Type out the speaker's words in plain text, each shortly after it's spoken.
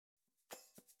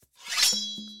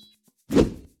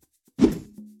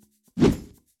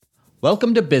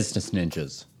Welcome to Business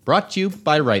Ninjas, brought to you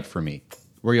by WriteForMe,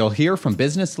 where you'll hear from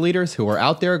business leaders who are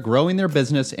out there growing their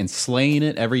business and slaying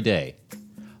it every day.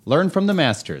 Learn from the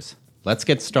masters. Let's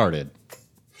get started.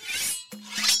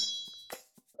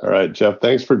 All right, Jeff,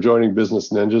 thanks for joining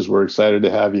Business Ninjas. We're excited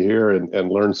to have you here and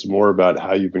learn some more about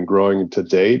how you've been growing to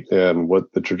date and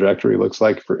what the trajectory looks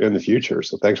like for in the future.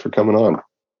 So thanks for coming on.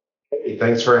 Hey,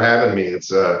 thanks for having me.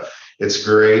 It's a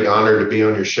great honor to be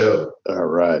on your show. All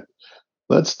right.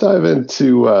 Let's dive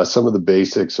into some of the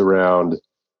basics around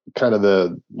kind of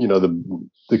the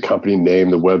company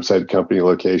name, the website, company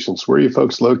locations. Where are you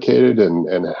folks located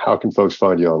and how can folks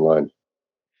find you online?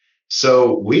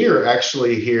 So we are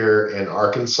actually here in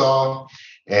Arkansas,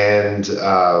 and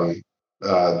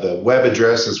the web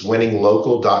address is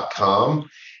winninglocal.com.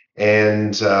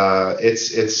 And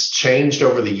it's changed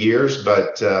over the years,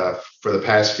 but for the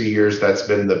past few years, that's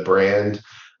been the brand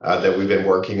that we've been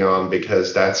working on,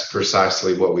 because that's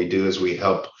precisely what we do is we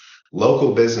help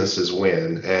local businesses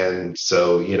win. And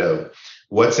so,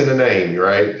 what's in a name,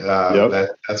 right?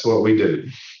 That's what we do.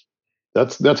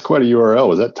 That's quite a URL.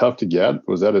 Was that tough to get?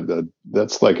 Was that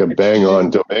that's like a bang on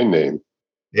domain name?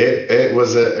 It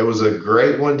was a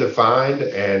great one to find,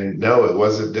 and no, it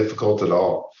wasn't difficult at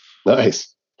all.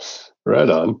 Nice. Right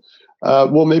on.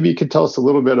 Well, maybe you could tell us a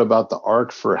little bit about the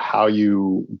arc for how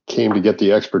you came to get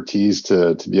the expertise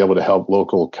to be able to help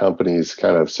local companies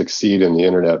kind of succeed in the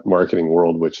internet marketing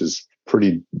world, which is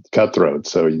pretty cutthroat.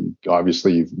 So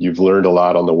you've learned a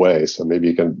lot on the way. So maybe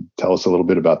you can tell us a little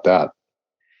bit about that.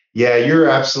 Yeah, you're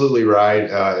absolutely right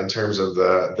in terms of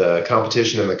the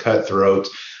competition and the cutthroat.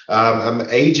 I'm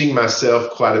aging myself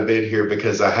quite a bit here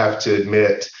because I have to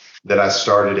admit that I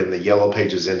started in the Yellow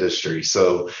Pages industry.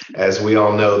 So as we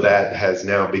all know, that has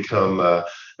now become,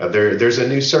 there's a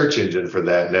new search engine for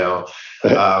that now.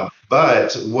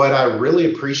 But what I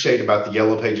really appreciate about the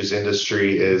Yellow Pages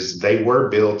industry is they were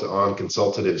built on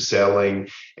consultative selling,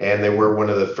 and they were one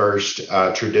of the first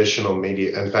traditional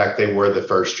media. In fact, they were the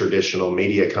first traditional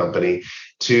media company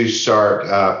to start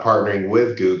partnering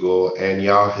with Google and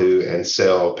Yahoo and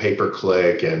sell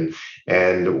pay-per-click, and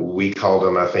we called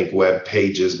them, I think, web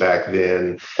pages back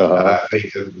then. I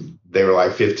think they were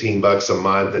like $15 a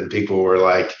month, and people were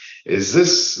like, is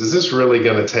this really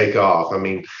going to take off? I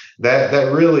mean,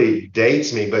 that really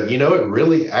dates me, but it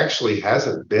really actually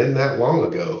hasn't been that long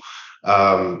ago.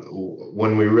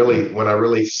 When I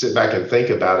really sit back and think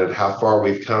about it, how far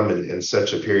we've come in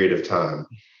such a period of time.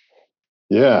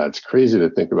 Yeah, it's crazy to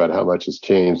think about how much has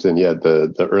changed, and yet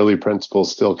the early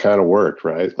principles still kind of work,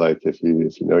 right? Like if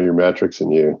you know your metrics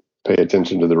and you pay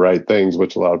attention to the right things,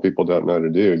 which a lot of people don't know to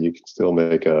do, you can still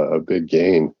make a big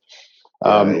gain.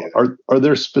 Are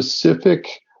there specific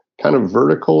kind of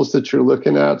verticals that you're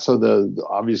looking at? So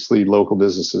obviously local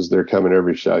businesses, they're coming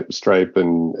every stripe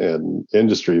and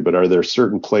industry, but are there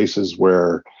certain places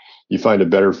where you find a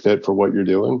better fit for what you're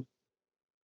doing?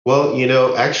 Well,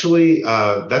 actually,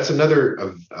 that's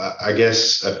another, I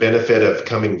guess, a benefit of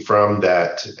coming from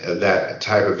that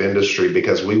type of industry,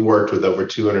 because we worked with over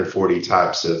 240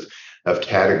 types of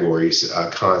categories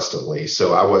constantly.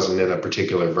 So I wasn't in a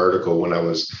particular vertical when I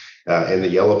was in the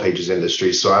Yellow Pages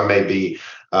industry. So I may be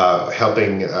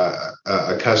helping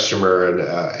a customer, an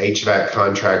HVAC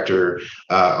contractor,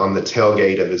 on the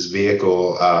tailgate of his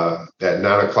vehicle at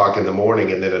 9 o'clock in the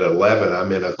morning, and then at 11,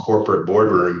 I'm in a corporate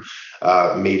boardroom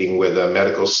meeting with a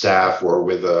medical staff or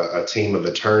with a team of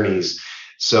attorneys.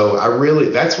 So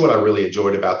that's what I really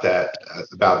enjoyed about that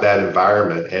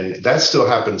environment, and that still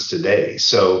happens today.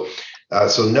 So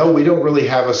no, we don't really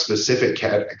have a specific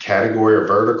category or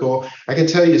vertical. I can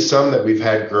tell you some that we've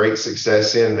had great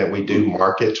success in that we do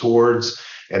market towards,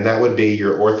 and that would be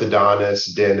your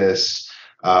orthodontists, dentists,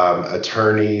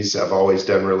 attorneys. I've always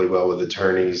done really well with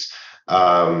attorneys,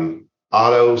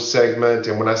 auto segment.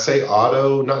 And when I say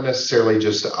auto, not necessarily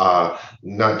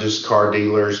not just car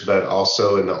dealers, but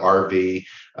also in the RV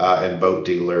and boat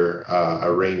dealer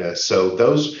arena. So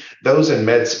those and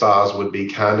med spas would be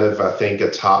kind of, I think,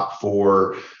 a top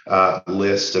 4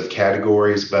 list of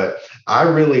categories. But I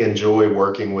really enjoy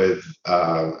working with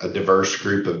a diverse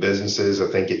group of businesses.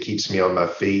 I think it keeps me on my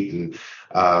feet, and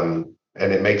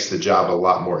it makes the job a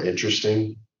lot more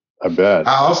interesting. I bet.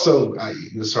 I'm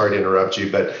sorry to interrupt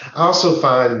you, but I also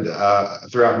find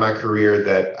throughout my career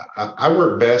that I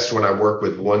work best when I work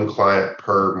with one client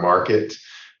per market,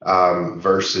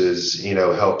 versus,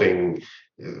 helping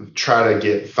try to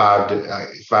get five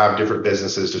different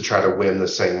businesses to try to win the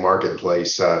same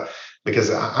marketplace.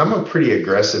 Because I'm a pretty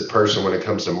aggressive person when it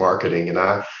comes to marketing, and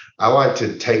I like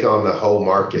to take on the whole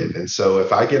market. And so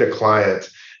if I get a client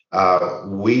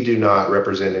we do not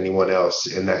represent anyone else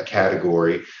in that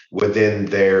category within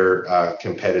their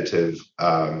competitive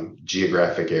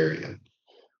geographic area.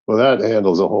 Well, that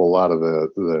handles a whole lot of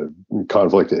the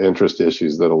conflict of interest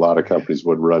issues that a lot of companies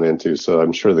would run into. So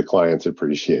I'm sure the clients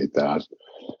appreciate that.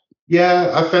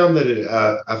 Yeah, I found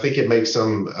that I think it makes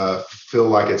them feel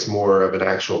like it's more of an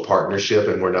actual partnership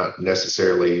and we're not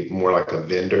necessarily more like a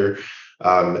vendor.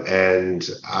 And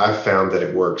I found that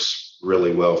it works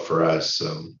really well for us.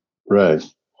 So. Right.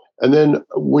 And then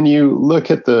when you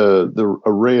look at the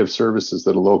array of services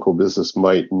that a local business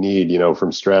might need,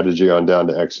 from strategy on down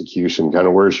to execution, kind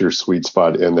of where's your sweet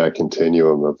spot in that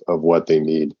continuum of what they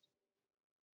need?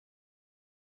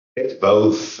 It's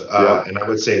both, Yeah. and I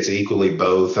would say it's equally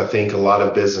both. I think a lot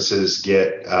of businesses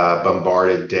get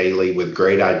bombarded daily with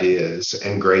great ideas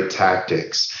and great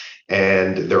tactics,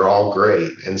 and they're all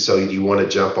great. And so you want to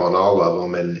jump on all of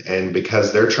them, and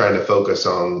because they're trying to focus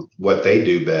on what they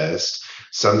do best,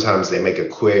 sometimes they make a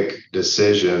quick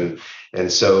decision,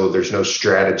 and so there's no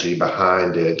strategy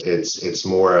behind it. It's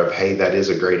more of, hey, that is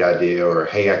a great idea, or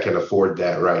hey, I can afford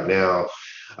that right now.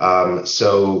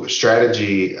 So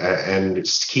strategy and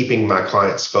keeping my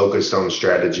clients focused on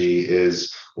strategy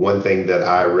is one thing that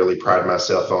I really pride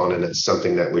myself on, and it's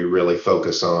something that we really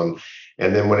focus on.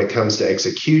 And then when it comes to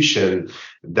execution,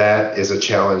 that is a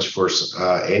challenge for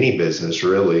any business,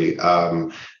 really,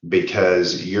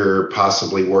 because you're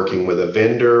possibly working with a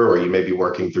vendor, or you may be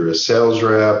working through a sales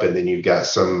rep, and then you've got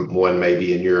someone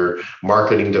maybe in your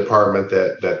marketing department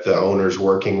that the owner's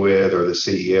working with, or the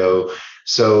CEO.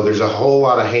 So there's a whole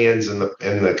lot of hands in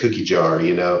the cookie jar,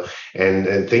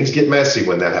 and things get messy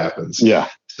when that happens. Yeah.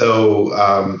 So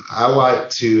I like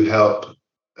to help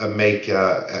make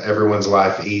everyone's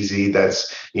life easy.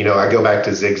 That's, I go back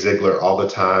to Zig Ziglar all the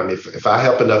time. If I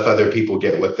help enough other people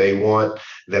get what they want,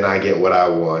 then I get what I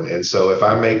want. And so if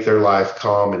I make their life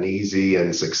calm and easy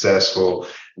and successful,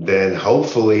 then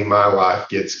hopefully my life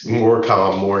gets more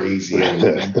calm, more easy,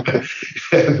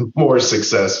 and more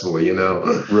successful,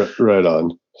 Right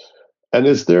on. And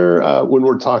is there, when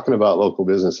we're talking about local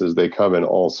businesses, they come in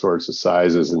all sorts of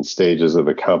sizes and stages of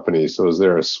the company. So is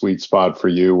there a sweet spot for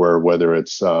you where whether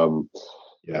it's, a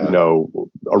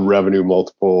revenue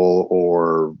multiple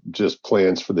or just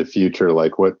plans for the future,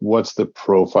 like what's the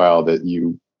profile that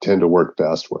you tend to work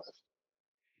best with?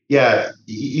 Yeah,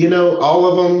 all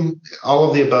of them, all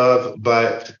of the above,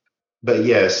 but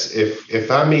yes, if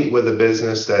I meet with a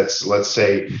business that's, let's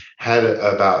say, had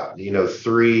about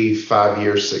 3 5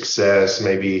 years success,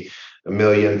 maybe a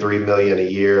million, 3 million a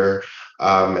year,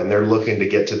 and they're looking to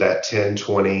get to that 10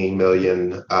 20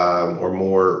 million or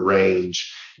more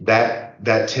range, that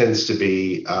tends to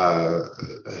be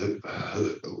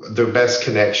the best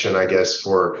connection, I guess,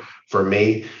 for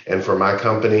me and for my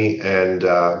company. And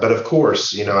but of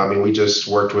course, we just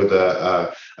worked with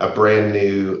a brand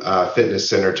new fitness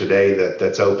center today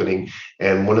that's opening,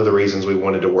 and one of the reasons we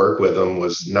wanted to work with them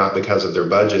was not because of their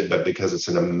budget, but because it's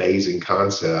an amazing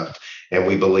concept, and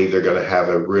we believe they're going to have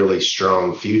a really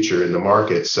strong future in the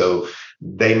market. So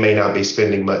they may not be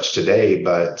spending much today,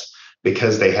 but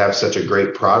because they have such a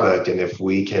great product, and if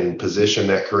we can position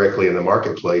that correctly in the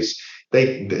marketplace,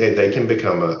 they can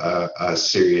become a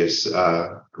serious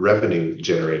revenue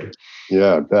generator.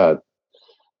 Yeah, I bet.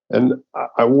 And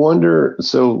I wonder,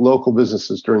 so local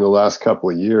businesses during the last couple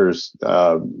of years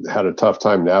had a tough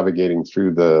time navigating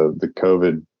through the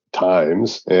COVID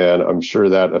times, and I'm sure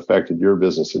that affected your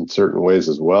business in certain ways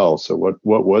as well. So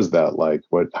what was that like?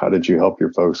 How did you help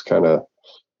your folks kind of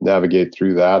navigate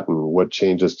through that, and what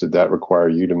changes did that require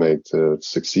you to make to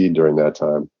succeed during that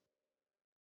time?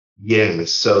 Yeah,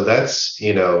 so that's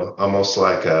almost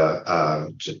like a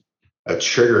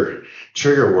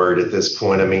trigger word at this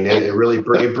point. I mean, it really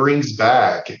it brings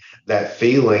back that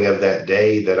feeling of that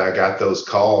day that I got those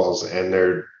calls and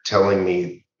they're telling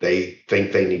me they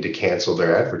think they need to cancel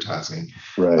their advertising.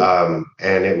 Right.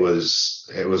 And it was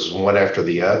one after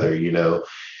the other.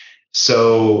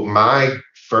 So my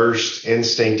first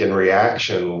instinct and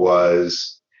reaction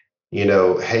was,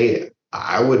 hey,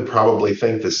 I would probably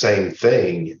think the same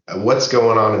thing. What's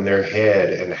going on in their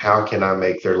head, and how can I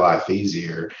make their life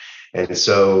easier? And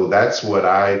so that's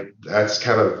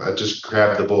kind of, I just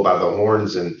grabbed the bull by the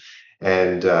horns and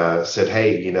said,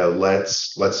 hey,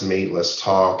 let's meet, let's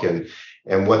talk. And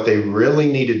what they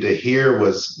really needed to hear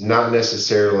was not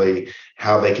necessarily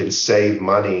how they can save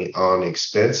money on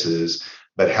expenses,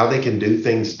 but how they can do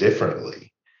things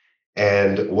differently.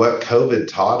 And what COVID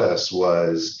taught us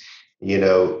was,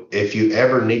 if you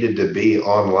ever needed to be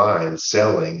online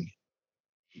selling,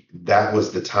 that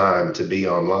was the time to be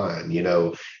online.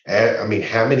 I mean,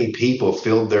 how many people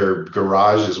filled their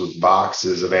garages with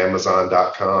boxes of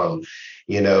Amazon.com?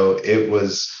 It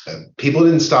was people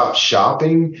didn't stop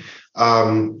shopping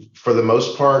for the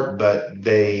most part, but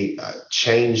they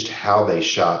changed how they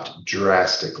shopped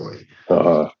drastically.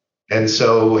 Uh, And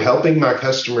so helping my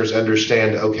customers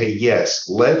understand, okay, yes,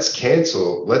 let's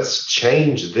cancel, let's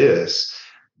change this,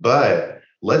 but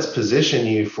let's position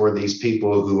you for these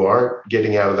people who aren't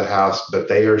getting out of the house, but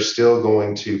they are still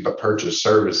going to purchase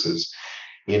services.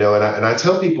 And I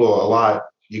tell people a lot,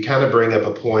 you kind of bring up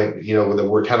a point, that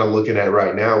we're kind of looking at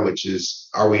right now, which is,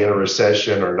 are we in a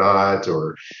recession or not?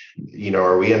 Or,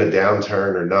 are we in a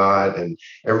downturn or not? And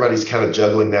everybody's kind of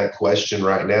juggling that question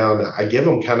right now. And I give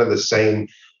them kind of the same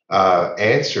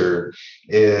answer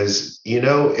is,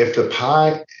 if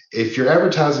you're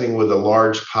advertising with a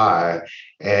large pie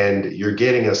and you're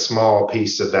getting a small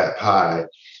piece of that pie,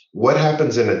 what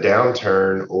happens in a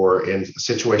downturn or in a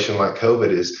situation like COVID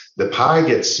is the pie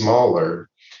gets smaller,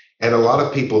 and a lot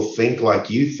of people think like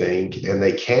you think and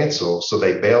they cancel, so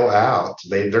they bail out.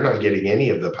 They're not getting any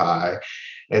of the pie.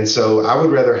 And so I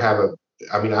would rather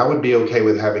I would be okay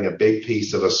with having a big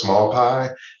piece of a small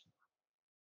pie,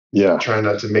 yeah. try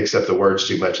not to mix up the words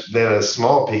too much, than a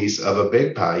small piece of a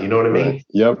big pie. You know what I mean? Right.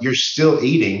 Yep. You're still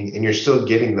eating and you're still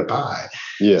getting the pie.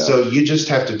 Yeah. So you just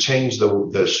have to change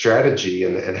the strategy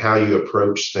and how you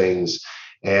approach things.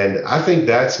 And I think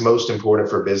that's most important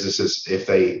for businesses. If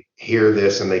they hear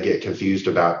this and they get confused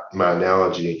about my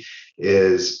analogy,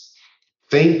 is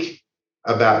think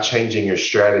about changing your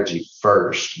strategy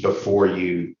first before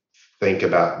you think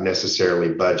about necessarily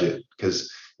budget,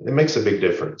 because it makes a big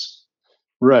difference.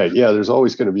 Right. Yeah. There's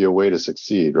always going to be a way to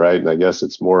succeed, right? And I guess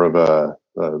it's more of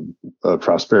a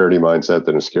prosperity mindset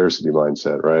than a scarcity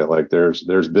mindset, right? Like there's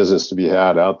business to be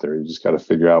had out there. You just got to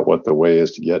figure out what the way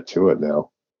is to get to it now.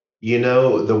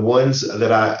 The ones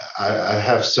that I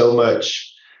have so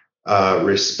much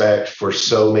respect for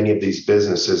so many of these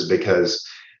businesses, because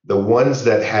the ones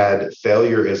that had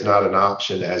failure is not an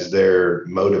option as their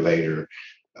motivator,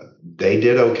 they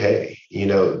did okay.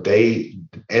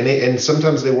 And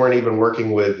sometimes they weren't even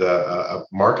working with a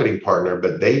marketing partner,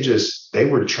 but they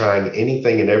were trying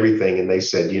anything and everything. And they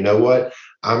said, you know what,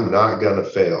 I'm not going to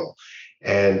fail.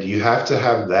 And you have to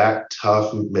have that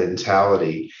tough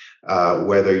mentality,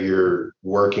 whether you're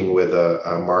working with a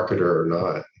marketer or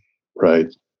not. Right.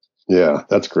 Yeah,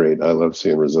 that's great. I love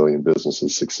seeing resilient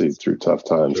businesses succeed through tough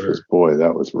times because, Sure. boy,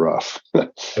 that was rough.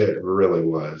 It really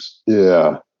was.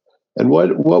 Yeah. And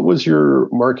what was your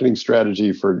marketing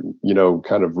strategy for,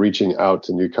 kind of reaching out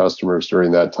to new customers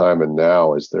during that time and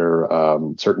now? Is there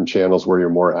certain channels where you're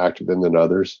more active in than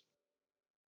others?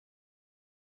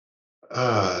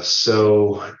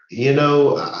 So,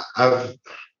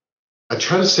 I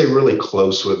try to stay really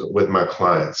close with my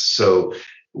clients. So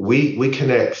we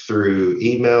connect through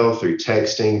email, through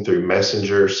texting, through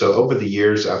Messenger. So over the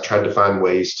years, I've tried to find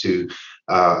ways to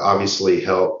obviously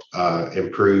help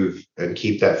improve and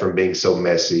keep that from being so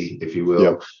messy, if you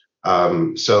will.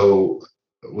 Yep. So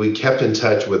we kept in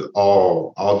touch with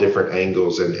all different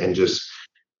angles, and just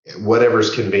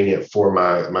whatever's convenient for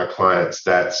my clients.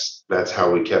 That's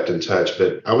how we kept in touch.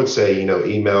 But I would say,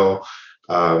 email,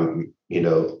 um, you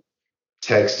know,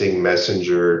 texting,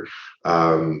 Messenger.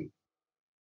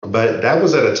 But that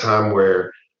was at a time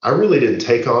where I didn't really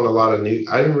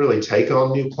take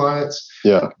on new clients,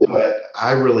 Yeah. but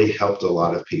I really helped a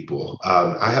lot of people.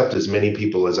 I helped as many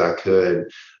people as I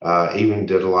could, even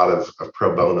did a lot of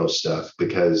pro bono stuff,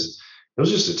 because it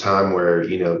was just a time where,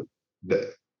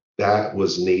 that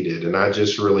was needed. And I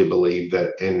just really believe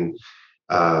that in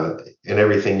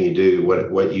everything you do,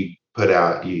 what you put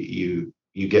out, you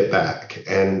get back,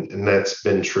 and that's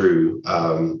been true.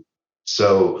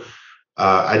 So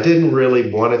I didn't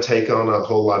really want to take on a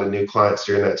whole lot of new clients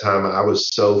during that time. I was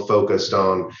so focused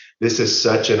on, this is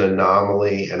such an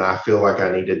anomaly, and I feel like I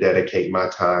need to dedicate my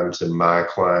time to my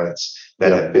clients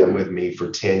that have been with me for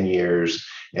 10 years,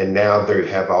 and now they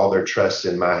have all their trust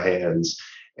in my hands,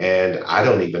 and I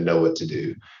don't even know what to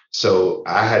do. So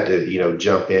I had to,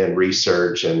 jump in,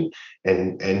 research, and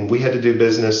we had to do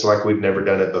business like we've never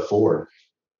done it before.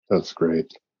 That's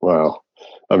great. Wow.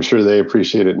 I'm sure they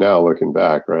appreciate it now looking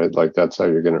back, right? Like that's how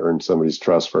you're going to earn somebody's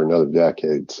trust for another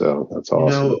decade. So that's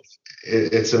awesome.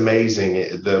 It's amazing.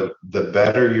 The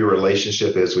better your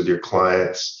relationship is with your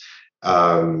clients,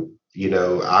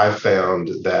 I found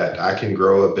that I can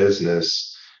grow a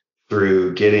business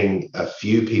through getting a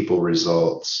few people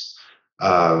results,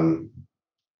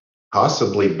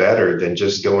 possibly better than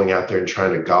just going out there and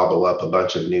trying to gobble up a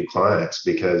bunch of new clients,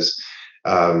 because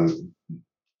um,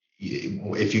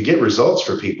 if you get results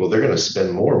for people, they're going to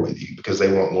spend more with you because they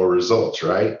want more results,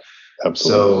 right?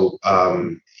 Absolutely. So,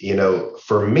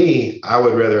 for me, I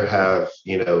would rather have,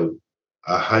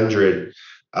 100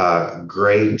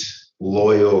 great,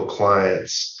 loyal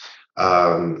clients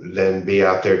than be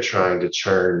out there trying to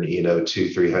churn,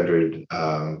 300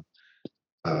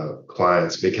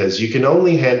 clients, because you can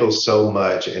only handle so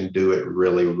much and do it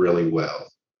really, really well.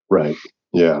 Right.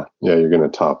 Yeah. Yeah. You're going to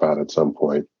top out at some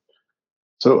point.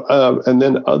 So, and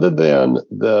then other than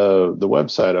the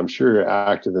website, I'm sure you're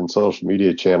active in social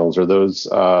media channels. Are those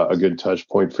a good touch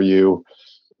point for you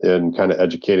in kind of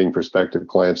educating prospective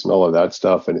clients and all of that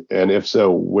stuff? And if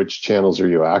so, which channels are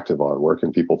you active on? Where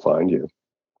can people find you?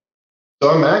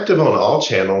 So I'm active on all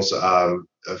channels.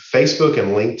 Facebook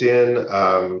and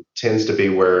LinkedIn tends to be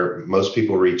where most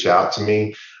people reach out to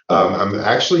me. I'm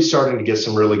actually starting to get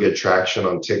some really good traction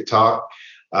on TikTok,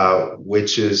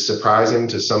 which is surprising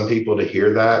to some people to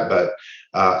hear that. But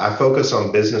I focus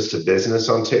on business to business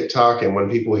on TikTok. And when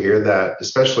people hear that,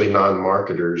 especially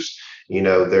non-marketers,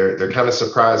 they're kind of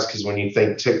surprised, because when you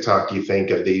think TikTok, you think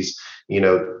of these,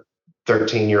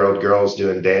 13-year-old girls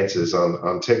doing dances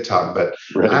on TikTok. But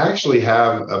Right. I actually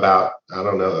have about, I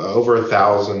don't know, over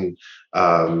 1,000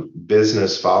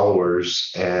 business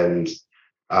followers. And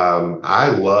I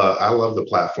love the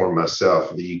platform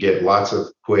myself. You get lots of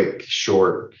quick,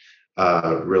 short,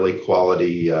 really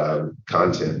quality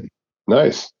content.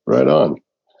 Nice. Right on.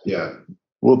 Yeah.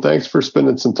 Well, thanks for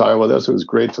spending some time with us. It was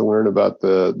great to learn about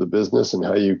the business and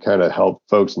how you kind of help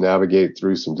folks navigate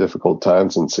through some difficult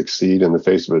times and succeed in the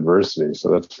face of adversity. So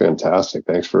that's fantastic.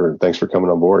 Thanks for coming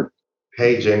on board.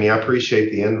 Hey, Jamie, I appreciate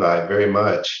the invite very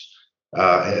much.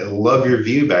 I love your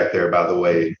view back there, by the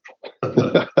way.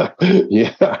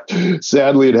 Yeah.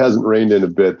 Sadly, it hasn't rained in a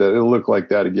bit. It'll look like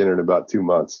that again in about 2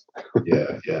 months.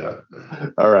 Yeah.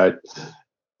 All right.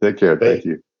 Take care. Thank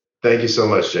you. Thank you so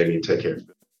much, Jamie. Take care.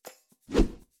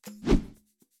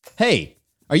 Hey,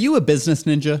 are you a business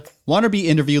ninja? Want to be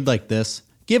interviewed like this?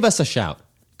 Give us a shout.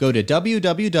 Go to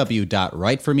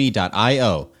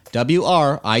www.writeforme.io,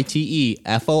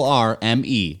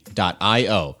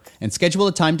 WriteForme.io, and schedule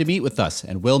a time to meet with us,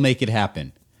 and we'll make it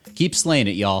happen. Keep slaying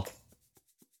it, y'all.